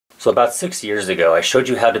So about 6 years ago, I showed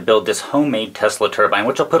you how to build this homemade Tesla turbine,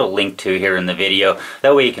 which I'll put a link to here in the video.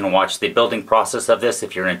 That way you can watch the building process of this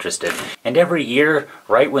if you're interested. And every year,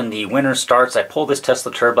 right when the winter starts, I pull this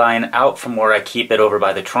Tesla turbine out from where I keep it over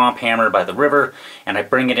by the Trompe Hammer by the river, and I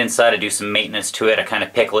bring it inside, I do some maintenance to it, I kind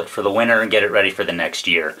of pickle it for the winter and get it ready for the next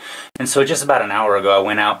year. And so just about an hour ago I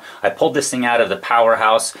went out, I pulled this thing out of the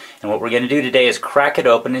powerhouse, and what we're going to do today is crack it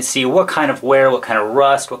open and see what kind of wear, what kind of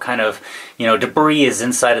rust, what kind of debris is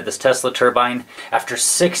inside of this Tesla turbine. After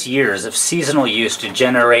 6 years of seasonal use to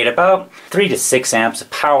generate about 3 to 6 amps of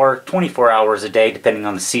power, 24 hours a day, depending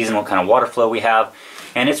on the season, what kind of water flow we have.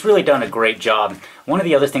 And it's really done a great job. One of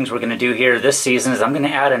the other things we're going to do here this season is I'm going to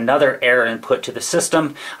add another air input to the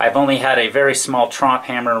system. I've only had a very small Trompe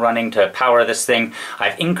Hammer running to power this thing.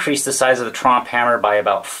 I've increased the size of the Trompe Hammer by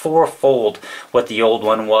about 4-fold what the old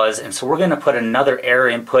one was, and so we're going to put another air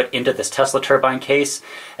input into this Tesla turbine case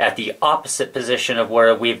at the opposite position of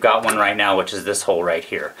where we've got one right now, which is this hole right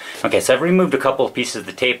here. Okay, so I've removed a couple of pieces of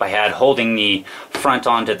the tape I had holding the front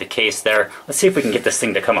onto the case there. Let's see if we can get this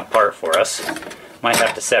thing to come apart for us. Might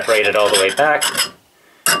have to separate it all the way back.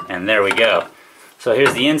 And there we go. So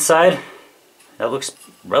here's the inside. That looks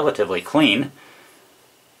relatively clean.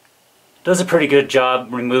 Does a pretty good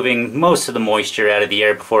job removing most of the moisture out of the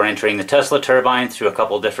air before entering the Tesla turbine through a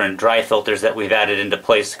couple different dry filters that we've added into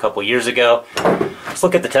place a couple years ago. Let's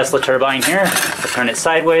look at the Tesla turbine here. I'll turn it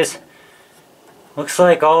sideways. Looks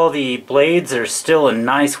like all the blades are still in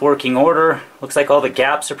nice working order. Looks like all the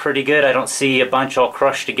gaps are pretty good. I don't see a bunch all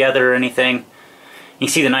crushed together or anything. You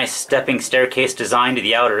see the nice stepping staircase design to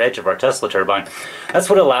the outer edge of our Tesla turbine. That's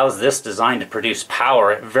what allows this design to produce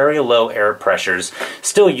power at very low air pressures.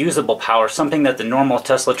 Still usable power, something that the normal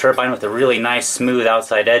Tesla turbine with the really nice smooth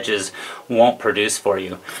outside edges won't produce for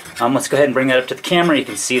you. Let's go ahead and bring that up to the camera. You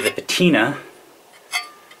can see the patina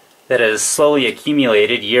that has slowly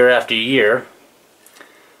accumulated year after year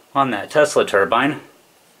on that Tesla turbine.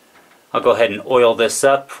 I'll go ahead and oil this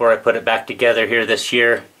up before I put it back together here this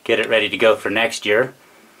year. Get it ready to go for next year.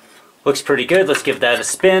 Looks pretty good. Let's give that a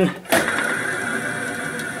spin.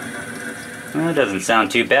 Well, it doesn't sound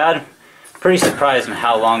too bad. Pretty surprised in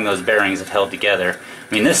how long those bearings have held together.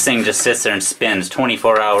 I mean, this thing just sits there and spins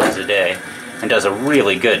 24 hours a day and does a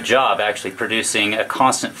really good job actually producing a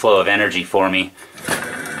constant flow of energy for me.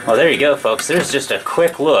 Well, there you go, folks. There's just a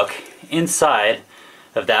quick look inside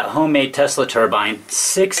of that homemade Tesla turbine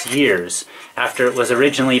 6 years after it was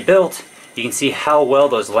originally built. You can see how well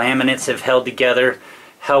those laminates have held together,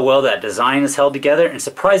 how well that design is held together, and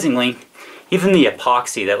surprisingly, even the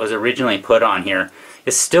epoxy that was originally put on here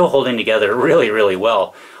is still holding together really, really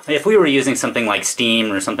well. If we were using something like steam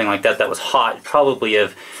or something like that that was hot, it'd probably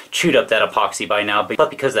have chewed up that epoxy by now, but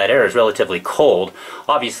because that air is relatively cold,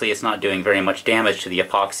 obviously it's not doing very much damage to the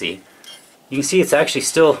epoxy. You can see it's actually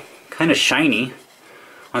still kind of shiny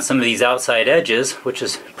on some of these outside edges, which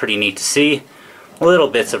is pretty neat to see. Little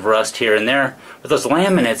bits of rust here and there, but those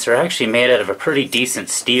laminates are actually made out of a pretty decent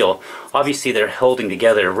steel. Obviously they're holding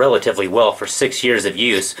together relatively well for 6 years of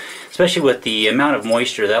use, especially with the amount of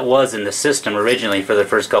moisture that was in the system originally for the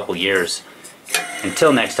first couple years.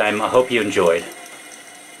 Until next time, I hope you enjoyed.